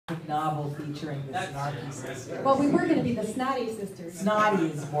novel featuring the Snarky Sisterz. Well, we were going to be the Snotty Sisters. Snotty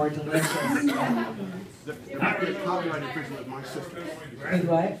is more delicious. There might be a copyright infringement with my sister. Wait,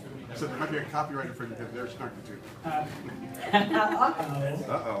 what? So there might be a copyright infringement because they're snarky too. Uh-oh.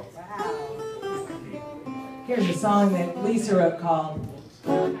 Uh-oh. Wow. Here's a song that Lisa wrote called,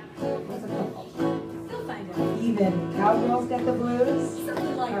 what's it called? You'll find it. Even Cowgirls Got the Blues?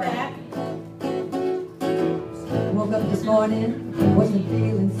 Something like All right. that. Woke up this morning, wasn't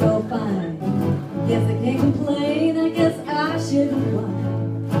feeling so fine. Guess I can't complain, I guess I shouldn't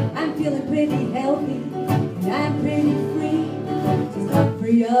whine. I'm feeling pretty healthy, and I'm pretty free. Just not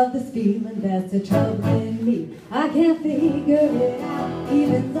free of this feeling that's a troubling me. I can't figure it out,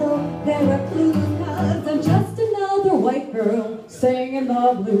 even though there are clues, 'cause I'm just another white girl singing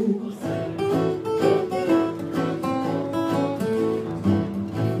the blues.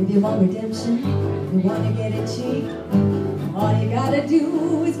 If you want redemption, you want to get it cheap, all you gotta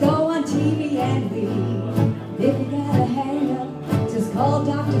do is go on TV and weep. If you got a hang up, just call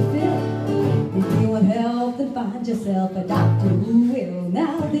Dr. Phil. If you want help, then find yourself a doctor who will.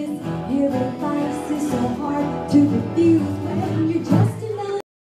 Now this here